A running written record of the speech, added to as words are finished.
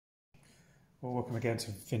Well, welcome again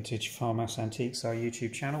to Vintage Farmhouse Antiques, our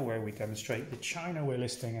YouTube channel where we demonstrate the china we're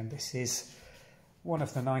listing, and this is one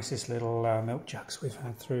of the nicest little milk jugs we've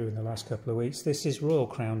had through in the last couple of weeks. This is Royal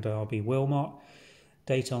Crown Derby Wilmot.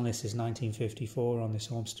 Date on this is 1954 on this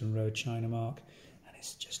Ormston Road china mark, and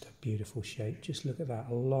it's just a beautiful shape. Just look at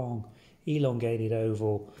that long elongated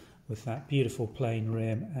oval with that beautiful plain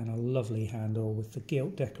rim and a lovely handle with the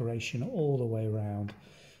gilt decoration all the way around.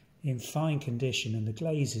 In fine condition, and the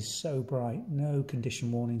glaze is so bright, no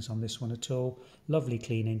condition warnings on this one at all. Lovely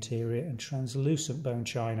clean interior and translucent bone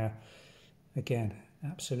china. Again,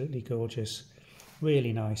 absolutely gorgeous.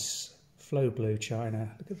 Really nice flow blue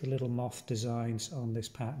china. Look at the little moth designs on this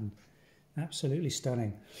pattern. Absolutely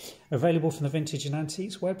stunning. Available from the Vintage and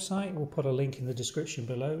Antiques website. We'll put a link in the description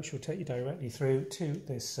below which will take you directly through to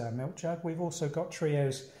this milk jug. We've also got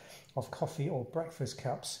trios of coffee or breakfast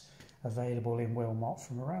cups available in Wilmot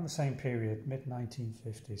from around the same period,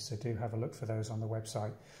 mid-1950s, so do have a look for those on the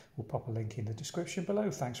website. We'll pop a link in the description below.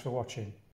 Thanks for watching.